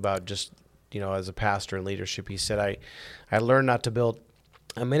talking about just. As a pastor in leadership, he said, I learned not to build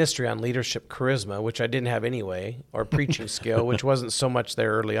a ministry on leadership charisma, which I didn't have anyway, or preaching skill, which wasn't so much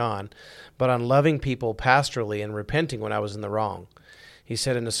there early on, but on loving people pastorally and repenting when I was in the wrong. He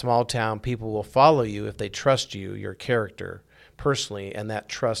said, in a small town, people will follow you if they trust you, your character, personally, and that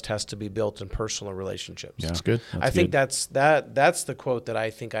trust has to be built in personal relationships. Yeah, that's good. I think that's the quote that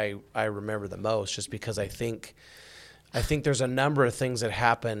I think I remember the most, just because I think I think there's a number of things that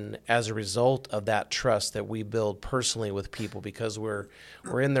happen as a result of that trust that we build personally with people, because we're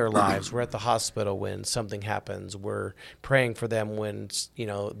in their lives. We're at the hospital when something happens. We're praying for them when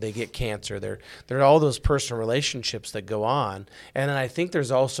they get cancer. There are all those personal relationships that go on, and then I think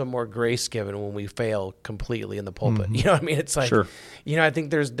there's also more grace given when we fail completely in the pulpit. You know what I mean? It's like, Sure. I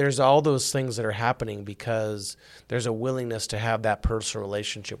think there's all those things that are happening because there's a willingness to have that personal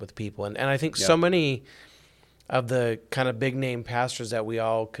relationship with people, and I think so many of the kind of big name pastors that we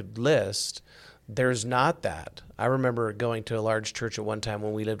all could list, there's not that. I remember going to a large church at one time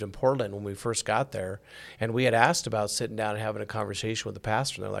when we lived in Portland when we first got there, and we had asked about sitting down and having a conversation with the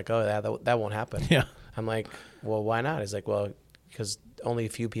pastor, and they're like, oh, that won't happen. Yeah. I'm like, well, why not? He's like, well, because only a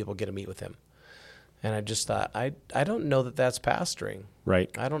few people get to meet with him. And I just thought, I don't know that that's pastoring. Right.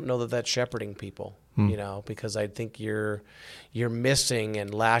 I don't know that that's shepherding people, because I think you're missing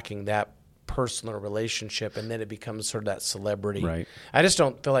and lacking that personal relationship, and then it becomes sort of that celebrity. Right. I just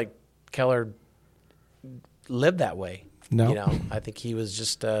don't feel like Keller lived that way. No. I think he was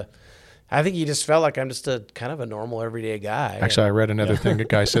just I think he just felt like I'm just a kind of a normal everyday guy. Actually, I read another thing. A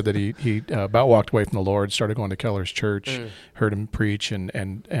guy said that he about walked away from the Lord, started going to Keller's church, heard him preach, and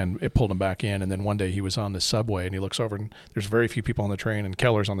it pulled him back in. And then one day he was on the subway, and he looks over, and there's very few people on the train, and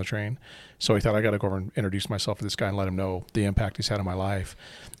Keller's on the train. So he thought, I got to go over and introduce myself to this guy and let him know the impact he's had on my life.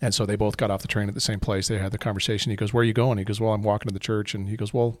 And so they both got off the train at the same place. They had the conversation. He goes, where are you going? He goes, well, I'm walking to the church. And he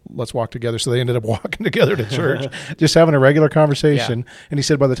goes, well, let's walk together. So they ended up walking together to church, just having a regular conversation. Yeah. And he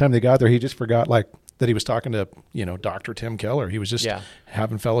said by the time they got there, he just forgot that he was talking to, Dr. Tim Keller. He was just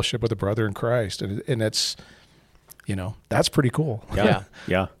having fellowship with a brother in Christ. And that's, that's pretty cool. Yeah.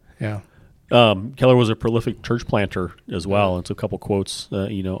 Yeah. Keller was a prolific church planter as well. And so a couple quotes,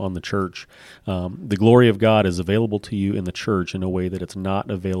 on the church. The glory of God is available to you in the church in a way that it's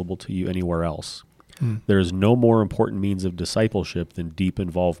not available to you anywhere else. There is no more important means of discipleship than deep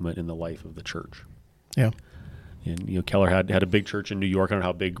involvement in the life of the church. Yeah. And, Keller had a big church in New York. I don't know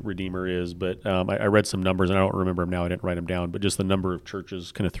how big Redeemer is, but I read some numbers, and I don't remember them now. I didn't write them down, but just the number of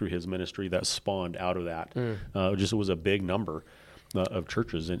churches kind of through his ministry that spawned out of that. It was a big number of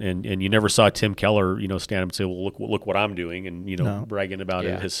churches, and you never saw Tim Keller, stand up and say, "Well, look what I'm doing," and bragging about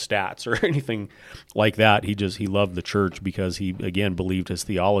his stats or anything like that. He loved the church because he again believed his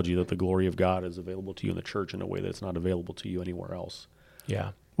theology that the glory of God is available to you in the church in a way that's not available to you anywhere else.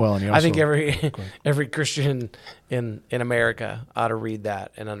 Yeah. Well, and I think every Christian in America ought to read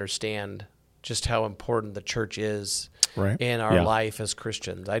that and understand just how important the church is in our life as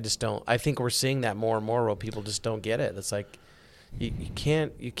Christians. I think we're seeing that more and more where people just don't get it. It's like you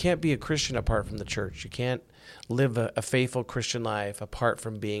can't be a Christian apart from the church. You can't live a faithful Christian life apart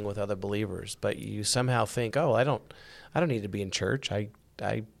from being with other believers. But you somehow think, oh, I don't need to be in church. I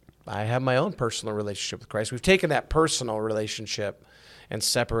have my own personal relationship with Christ. We've taken that personal relationship and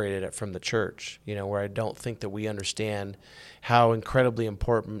separated it from the church, where I don't think that we understand how incredibly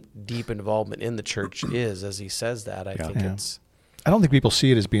important deep involvement in the church is, as he says that. I don't think people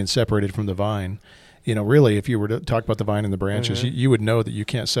see it as being separated from the vine. Really, if you were to talk about the vine and the branches, you would know that you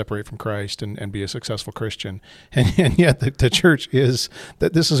can't separate from Christ and be a successful Christian. And yet the church is,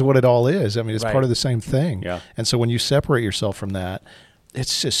 that this is what it all is. I mean, it's part of the same thing. Yeah. And so when you separate yourself from that,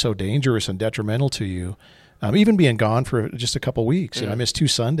 it's just so dangerous and detrimental to you. Even being gone for just a couple of weeks, I missed 2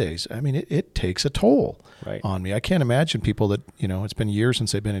 Sundays. I mean, it takes a toll on me. I can't imagine people that, it's been years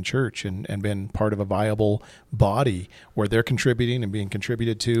since they've been in church and been part of a viable body where they're contributing and being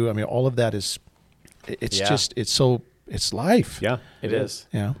contributed to. I mean, all of that is, it's life. Yeah, it is.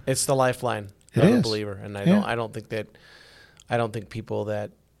 Yeah. It's the lifeline of a believer. And I don't think people that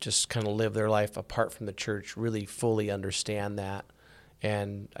just kind of live their life apart from the church really fully understand that.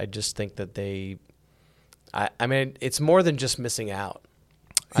 And I just think that I mean, it's more than just missing out.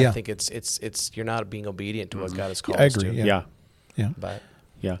 I think it's you're not being obedient to what God has called us to. I agree. Yeah. But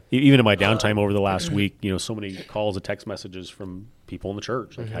even in my downtime over the last week, so many calls and text messages from people in the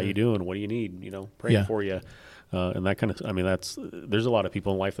church, like, how you doing? What do you need? Praying for you. And that kind of, there's a lot of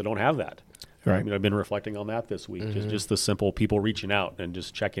people in life that don't have that. Right. I've been reflecting on that this week, just the simple people reaching out and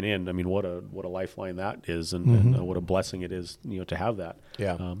just checking in. I mean, what a lifeline that is, and what a blessing it is, to have that,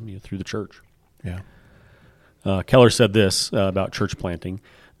 through the church. Yeah. Keller said this about church planting: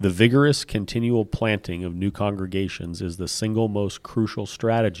 the vigorous, continual planting of new congregations is the single most crucial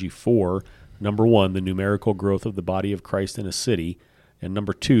strategy for, number one, the numerical growth of the body of Christ in a city, and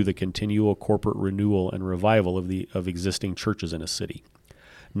number two, the continual corporate renewal and revival of existing churches in a city.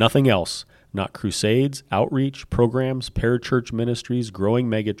 Nothing else, not crusades, outreach, programs, parachurch ministries, growing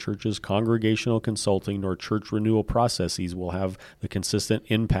megachurches, congregational consulting, nor church renewal processes will have the consistent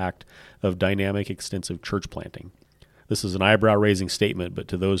impact of dynamic, extensive church planting. This is an eyebrow-raising statement, but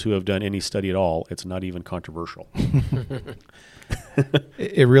to those who have done any study at all, it's not even controversial.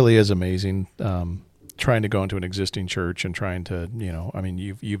 It really is amazing. Trying to go into an existing church and trying to,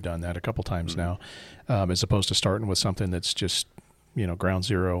 you've done that a couple times now, as opposed to starting with something that's just, ground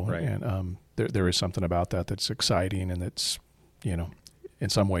zero. Right. And there is something about that that's exciting, and that's, in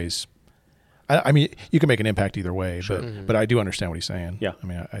some ways, I mean, you can make an impact either way, Sure. but I do understand what he's saying. Yeah. I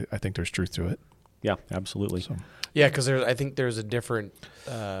mean, I think there's truth to it. Yeah, absolutely. So. Yeah, because I think there's a different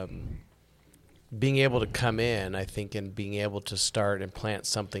being able to come in, I think, and being able to start and plant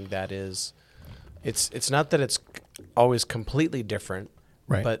something that is, it's not that it's always completely different,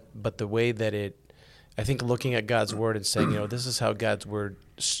 Right. but the way that I think looking at God's word and saying, this is how God's word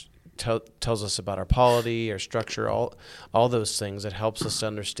tells us about our polity, our structure, all those things. It helps us to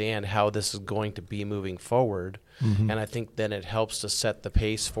understand how this is going to be moving forward, and I think then it helps to set the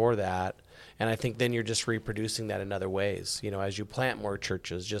pace for that. And I think then you're just reproducing that in other ways, as you plant more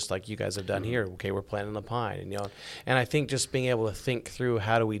churches, just like you guys have done here. Okay, we're planting the pine, and I think just being able to think through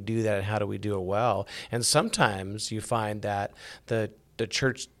how do we do that and how do we do it well. And sometimes you find that the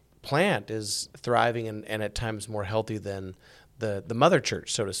church plant is thriving and at times more healthy than the mother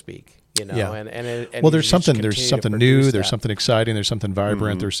church, so to speak. Yeah. And well, there's something new, there's something exciting, there's something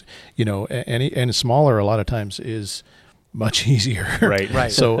vibrant. There's and smaller a lot of times is much easier.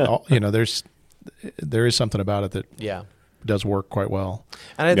 Right. So there is something about it that does work quite well.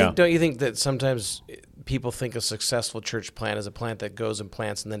 And I think, don't you think that sometimes people think a successful church plant is a plant that goes and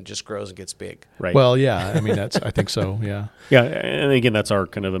plants and then just grows and gets big? Right. Well, yeah. I mean, I think so. Yeah. Yeah, and again, that's our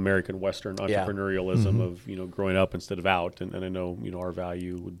kind of American Western entrepreneurialism of growing up instead of out, and I know our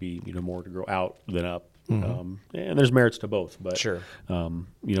value would be more to grow out than up, and there's merits to both. But sure, and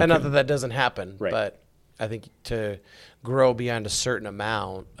not that doesn't happen, right. But I think to grow beyond a certain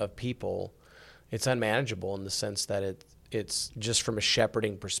amount of people, it's unmanageable in the sense that it's just from a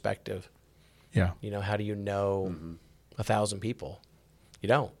shepherding perspective. Yeah. How do you know 1,000 people? You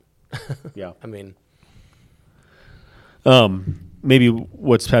don't. Yeah. I mean, maybe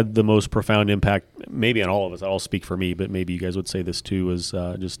what's had the most profound impact, maybe on all of us, I'll speak for me, but maybe you guys would say this too, is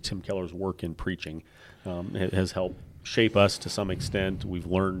just Tim Keller's work in preaching. It has helped shape us to some extent. We've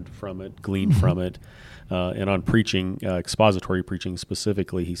learned from it, gleaned from it. And on preaching, expository preaching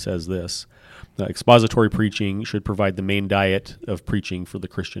specifically, he says this: expository preaching should provide the main diet of preaching for the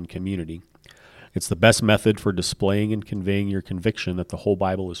Christian community. It's the best method for displaying and conveying your conviction that the whole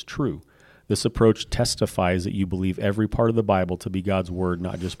Bible is true. This approach testifies that you believe every part of the Bible to be God's word,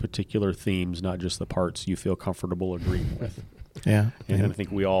 not just particular themes, not just the parts you feel comfortable agreeing with. Yeah. And I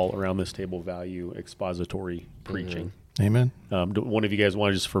think we all around this table value expository preaching. Amen. Do one of you guys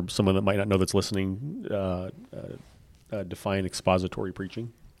want to, just for someone that might not know that's listening, define expository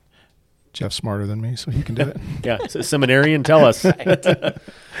preaching? Jeff's smarter than me, so he can do it. Yeah, seminarian, tell us.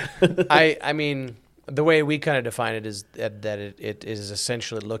 I mean, the way we kind of define it is that it is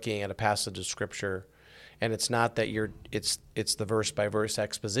essentially looking at a passage of Scripture, and it's not that it's the verse by verse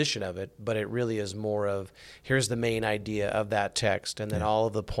exposition of it, but it really is more of here's the main idea of that text, and then all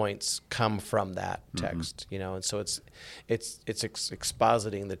of the points come from that text, and so it's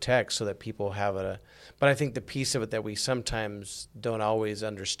expositing the text so that people have but I think the piece of it that we sometimes don't always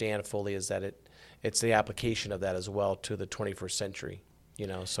understand fully is that it's the application of that as well to the 21st century.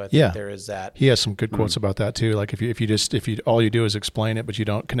 So I think there is that. He has some good quotes about that too. Like if you all you do is explain it, but you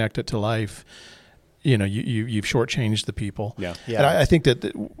don't connect it to life, you've shortchanged the people. Yeah. And I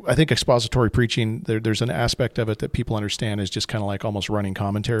think expository preaching, there's an aspect of it that people understand is just kind of like almost running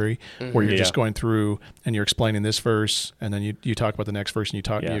commentary, where you're just going through and you're explaining this verse, and then you talk about the next verse, and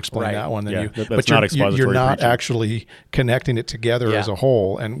you explain that one. Then but you're not preaching. Actually connecting it together as a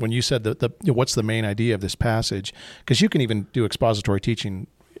whole. And when you said what's the main idea of this passage, because you can even do expository teaching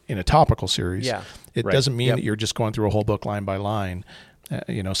in a topical series. Yeah. It doesn't mean that you're just going through a whole book line by line.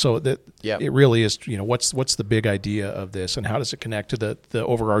 So that it really is, what's the big idea of this, and how does it connect to the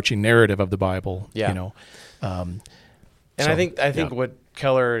overarching narrative of the Bible? And I think what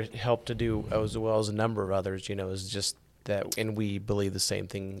Keller helped to do, as well as a number of others, is just that, and we believe the same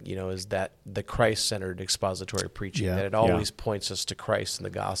thing, is that the Christ-centered expository preaching, that it always points us to Christ and the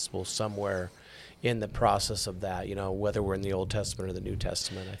gospel somewhere in the process of that, whether we're in the Old Testament or the New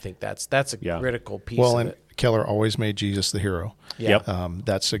Testament. I think that's a critical piece of it. Keller always made Jesus the hero. Yep.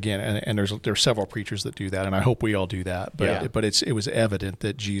 That's again, and there's several preachers that do that, and I hope we all do that. But it was evident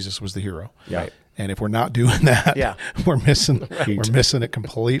that Jesus was the hero. Right. And if we're not doing that, we're missing it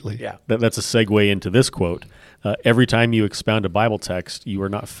completely. Yeah. That's a segue into this quote. Every time you expound a Bible text, you are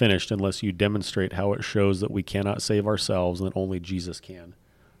not finished unless you demonstrate how it shows that we cannot save ourselves and that only Jesus can.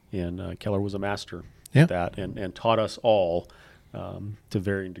 And Keller was a master Yeah. that and taught us all to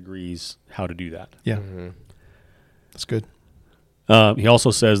varying degrees how to do that. Yeah. That's good. He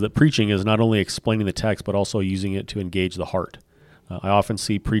also says that preaching is not only explaining the text, but also using it to engage the heart. I often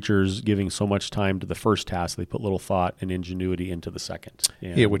see preachers giving so much time to the first task, they put little thought and ingenuity into the second.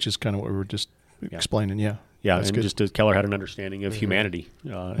 And which is kind of what we were just explaining. Yeah. Yeah, That's and good. just as Keller had an understanding of humanity,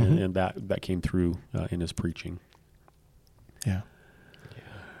 and that came through in his preaching. Yeah.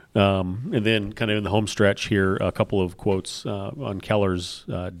 And then kind of in the home stretch here, a couple of quotes on Keller's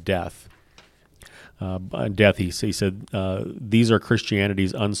death. Death, he said, these are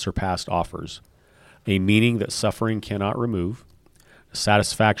Christianity's unsurpassed offers, a meaning that suffering cannot remove, a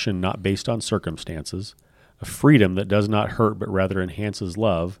satisfaction not based on circumstances, a freedom that does not hurt but rather enhances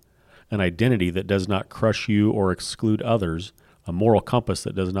love, an identity that does not crush you or exclude others, a moral compass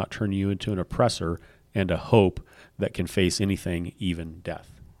that does not turn you into an oppressor, and a hope that can face anything, even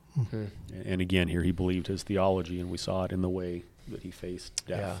death. Mm-hmm. And again, here he believed his theology, and we saw it in the way that he faced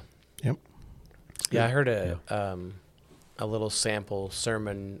death. Yeah. Yep. Yeah, I heard a little sample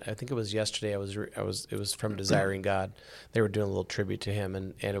sermon. I think it was yesterday. It was from Desiring God. They were doing a little tribute to him,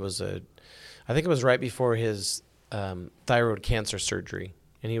 and it was I think it was right before his thyroid cancer surgery,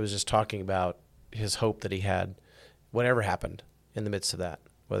 and he was just talking about his hope that he had, whatever happened in the midst of that,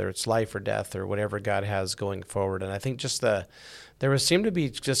 whether it's life or death or whatever God has going forward. And I think just there seemed to be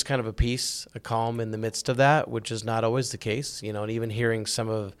just kind of a peace, a calm in the midst of that, which is not always the case, and even hearing some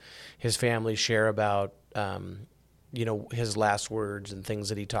of his family share about, his last words and things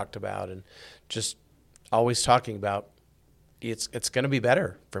that he talked about, and just always talking about it's going to be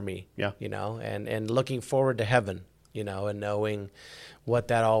better for me, and looking forward to heaven, and knowing what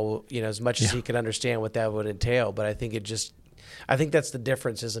that all, as much as he could understand what that would entail. But I think I think that's the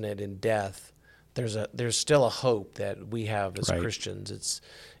difference, isn't it? In death, there's still a hope that we have as Christians. It's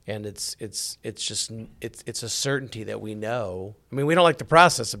a certainty that we know. I mean, we don't like the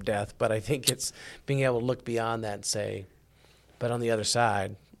process of death, but I think it's being able to look beyond that and say, but on the other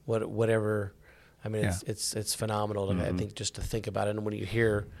side, whatever. I mean, it's phenomenal. I think just to think about it, and when you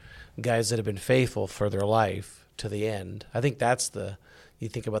hear guys that have been faithful for their life to the end, I think you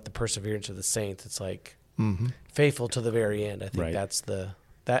think about the perseverance of the saints. It's like faithful to the very end. I think that's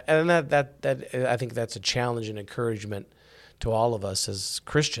I think that's a challenge and encouragement to all of us as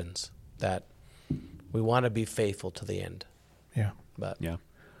Christians, that we want to be faithful to the end. Yeah. But I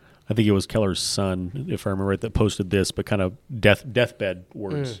think it was Keller's son, if I remember right, that posted this, but kind of deathbed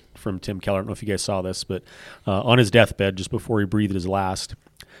words from Tim Keller. I don't know if you guys saw this, but on his deathbed, just before he breathed his last,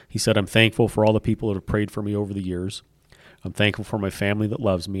 he said, "I'm thankful for all the people that have prayed for me over the years. I'm thankful for my family that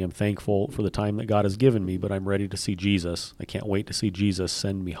loves me. I'm thankful for the time that God has given me, but I'm ready to see Jesus. I can't wait to see Jesus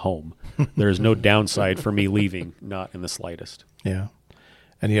send me home. There is no downside for me leaving, not in the slightest." Yeah.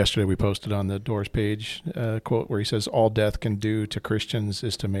 And yesterday we posted on the Doors page a quote where he says, "All death can do to Christians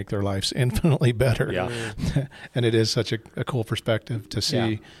is to make their lives infinitely better." Yeah. And it is such a cool perspective to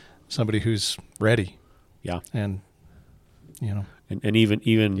see somebody who's ready. Yeah. And, And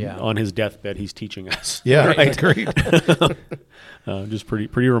even on his deathbed, he's teaching us. Yeah, right. Agreed. Just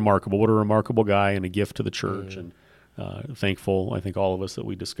pretty remarkable. What a remarkable guy and a gift to the church. And thankful, I think, all of us that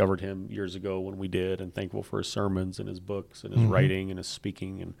we discovered him years ago when we did, and thankful for his sermons and his books and his writing and his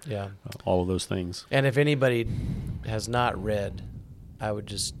speaking and all of those things. And if anybody has not read, I would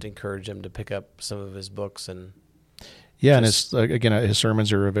just encourage them to pick up some of his books. And and his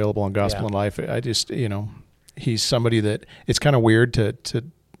sermons are available on Gospel and Life. I just, he's somebody that it's kind of weird to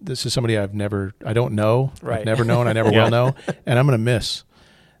this is somebody I don't know. Right. I've never known. I never will know. And I'm going to miss.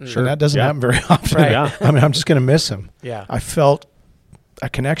 Sure. And that doesn't happen very often. Right. Yeah. I mean, I'm just going to miss him. Yeah. I felt a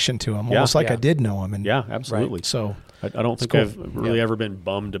connection to him, almost like I did know him. And absolutely. Right. So I don't think I've really ever been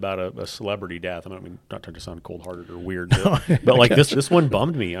bummed about a celebrity death. I mean, not trying to sound cold-hearted or weird, but like this one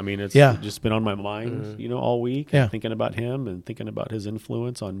bummed me. I mean, it's just been on my mind, all week, thinking about him and thinking about his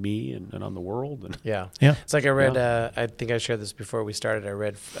influence on me and on the world. And It's like I read, I think I shared this before we started.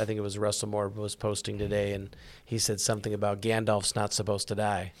 I think it was Russell Moore was posting today, and he said something about Gandalf's not supposed to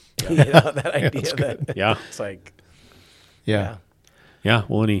die. That idea that it's like, Yeah.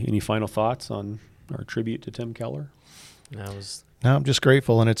 Well, any final thoughts on our tribute to Tim Keller? No, I'm just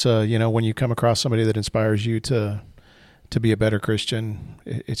grateful, and it's when you come across somebody that inspires you to be a better Christian,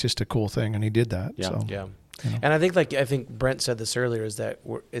 it's just a cool thing, and he did that. Yeah. So. Yeah. You know? And I think Brent said this earlier, is that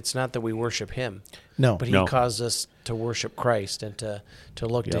it's not that we worship him. No. But he caused us to worship Christ and to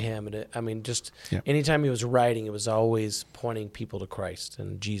look to him. And anytime he was writing, it was always pointing people to Christ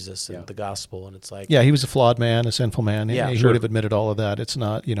and Jesus and the gospel. And it's like... Yeah, he was a flawed man, a sinful man. Yeah, he would have admitted all of that. It's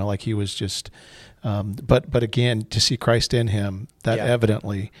not, like he was just... but again, to see Christ in him, that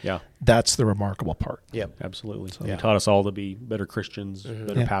evidently, that's the remarkable part. Yep, absolutely. So he taught us all to be better Christians,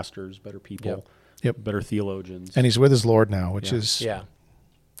 better pastors, better people, better theologians. And he's with his Lord now, which is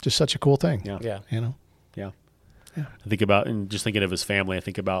just such a cool thing. Yeah. Yeah. I think about, and just thinking of his family, I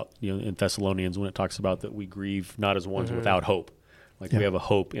think about, in Thessalonians when it talks about that we grieve not as ones without hope. Like we have a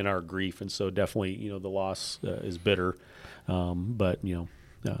hope in our grief. And so definitely, the loss is bitter. But,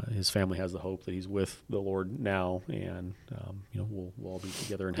 his family has the hope that he's with the Lord now, and we'll all be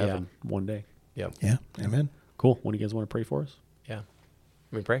together in heaven one day. Yep. Yeah. Amen. Cool. What do you guys want to pray for us? Yeah.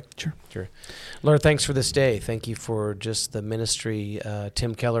 Let me pray? Sure. Lord, thanks for this day. Thank you for just the ministry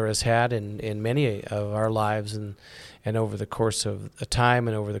Tim Keller has had in many of our lives and over the course of the time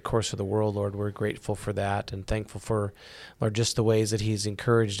and over the course of the world, Lord. We're grateful for that and thankful for, Lord, just the ways that he's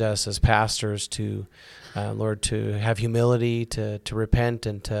encouraged us as pastors to, Lord, to have humility, to repent,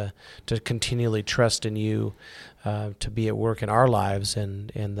 and to continually trust in you, to be at work in our lives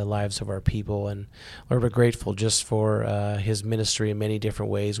and in the lives of our people. And Lord, we're grateful just for his ministry in many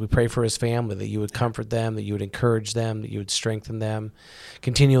different ways. We pray for his family, that you would comfort them, that you would encourage them, that you would strengthen them,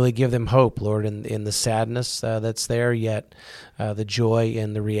 continually give them hope, Lord, in the sadness that's there, yet the joy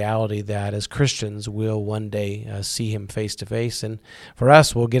and the reality that as Christians we'll one day see him face to face. And for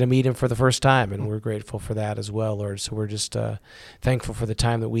us, we'll get to meet him for the first time, and we're grateful for that as well, Lord. So we're just thankful for the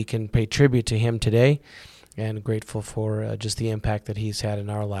time that we can pay tribute to him today, and grateful for just the impact that he's had in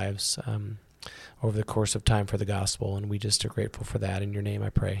our lives over the course of time for the gospel. And we just are grateful for that. In your name I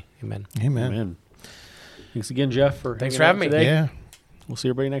pray. Amen. Amen. Thanks again, Jeff, for Thanks for having me today. Yeah. We'll see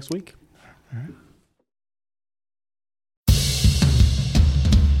everybody next week. All right.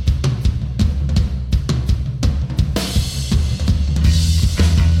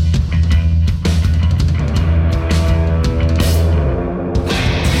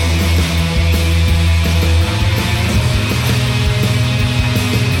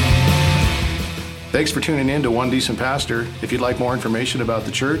 Thanks for tuning in to One Decent Pastor. If you'd like more information about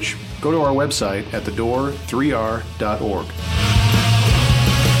the church, go to our website at thedoor3r.org.